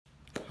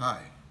Hi,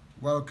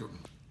 welcome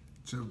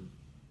to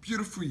a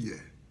beautiful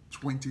year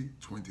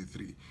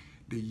 2023,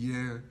 the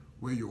year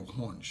where your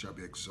horn shall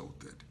be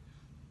exalted.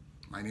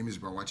 My name is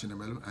Bawachi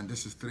Nemelu, and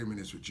this is 3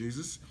 Minutes with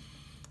Jesus.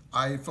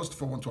 I first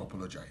of all want to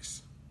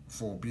apologize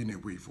for being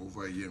away for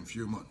over a year and a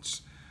few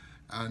months.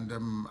 And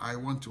I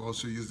want to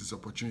also use this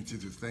opportunity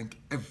to thank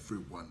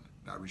everyone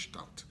that reached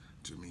out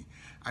to me.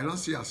 I don't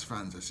see as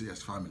fans, I see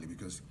as family,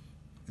 because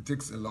it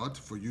takes a lot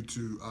for you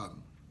to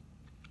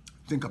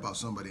think about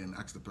somebody and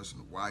ask the person,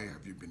 why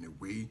have you been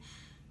away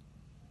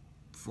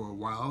for a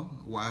while?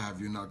 Why have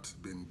you not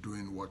been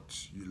doing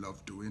what you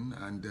love doing?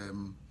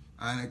 And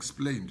I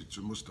explained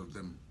to most of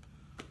them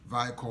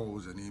via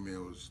calls and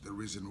emails the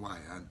reason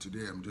why. And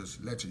today I'm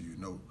just letting you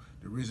know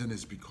the reason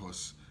is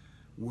because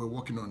we're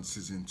working on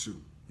season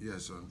 2.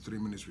 Yes, on 3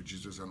 Minutes with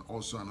Jesus, and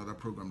also another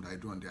program that I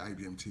do on the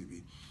IBM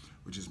TV,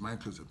 which is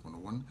Mind Closet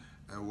 101,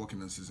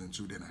 working on season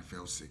 2. Then I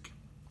fell sick.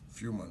 A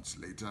few months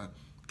later,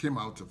 came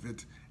out of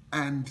it,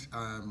 and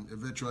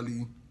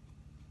eventually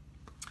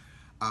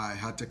I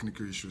had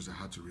technical issues I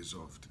had to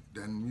resolve.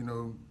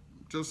 Then,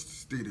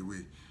 just stayed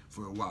away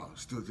for a while,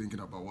 still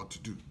thinking about what to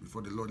do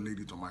before the Lord laid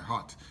it on my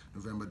heart,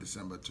 November,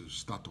 December, to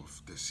start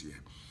off this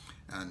year.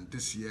 And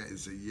this year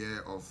is a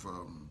year of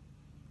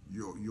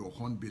your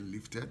horn being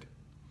lifted.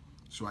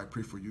 So I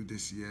pray for you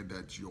this year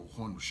that your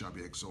horn shall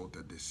be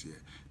exalted this year.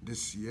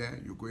 This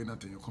year, you're going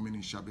out and you're coming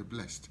in shall be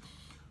blessed.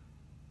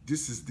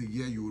 This is the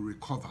year you will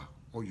recover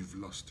all you've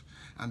lost.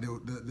 And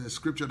the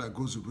scripture that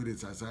goes with it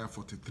is Isaiah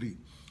 43,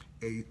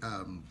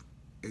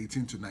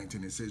 18 to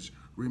 19. It says,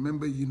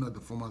 remember ye not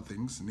the former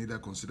things, neither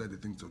consider the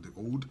things of the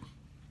old.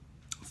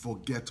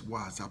 Forget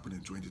what has happened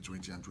in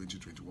 2020 and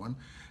 2021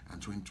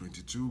 and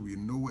 2022. We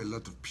know a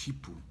lot of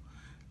people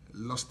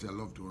lost their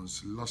loved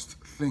ones, lost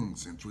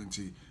things in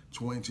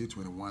 2020,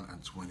 21,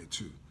 and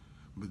 22.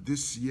 But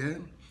this year,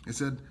 it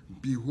said,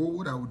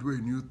 behold, I will do a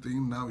new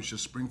thing, now it shall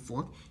spring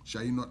forth.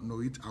 Shall you not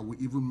know it? I will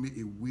even make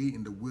a way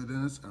in the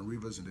wilderness and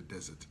rivers in the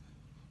desert.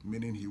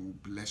 Meaning he will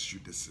bless you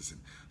this season.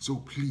 So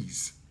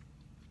please,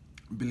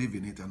 believe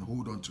in it and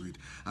hold on to it.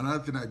 Another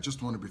thing, I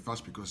just want to be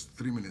fast because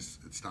 3 minutes,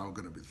 it's now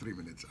going to be 3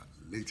 minutes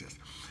latest.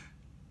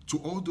 To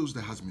all those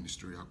that has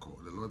ministerial call,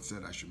 the Lord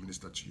said I should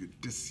minister to you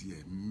this year.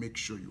 Make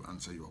sure you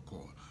answer your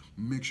call.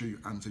 Make sure you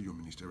answer your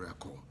ministerial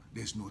call.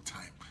 There's no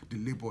time. The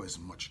labor is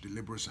much. The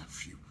laborers are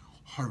few.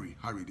 Hurry,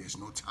 there's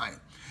no time.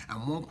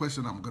 And one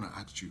question I'm going to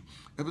ask you,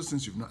 ever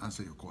since you've not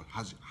answered your call,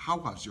 how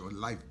has your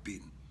life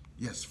been?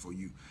 Yes, for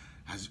you.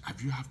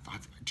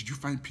 Did you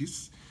find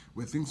peace?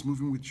 Were things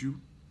moving with you?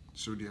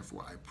 So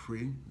therefore, I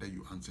pray that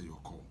you answer your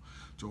call.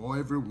 To all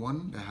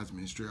everyone that has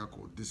ministerial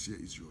call, this year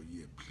is your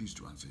year. Please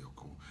do answer your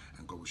call,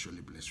 and God will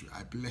surely bless you.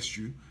 I bless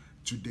you.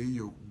 Today,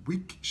 your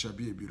week shall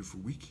be a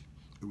beautiful week,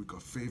 a week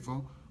of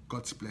favor,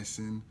 God's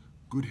blessing,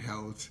 good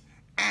health,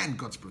 and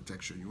God's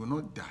protection. You will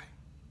not die.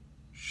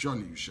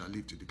 Surely you shall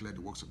live to declare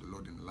the works of the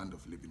Lord in the land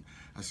of living.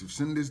 As you've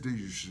seen this day,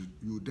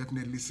 you will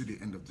definitely see the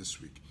end of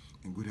this week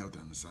in good health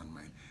and sound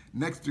mind.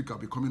 Next week, I'll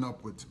be coming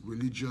up with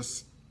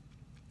religious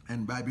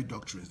and Bible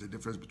doctrines, the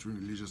difference between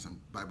religious and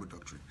Bible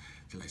doctrine.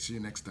 Till I see you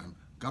next time,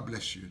 God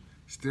bless you,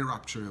 stay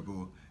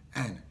rapturable,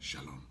 and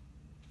shalom.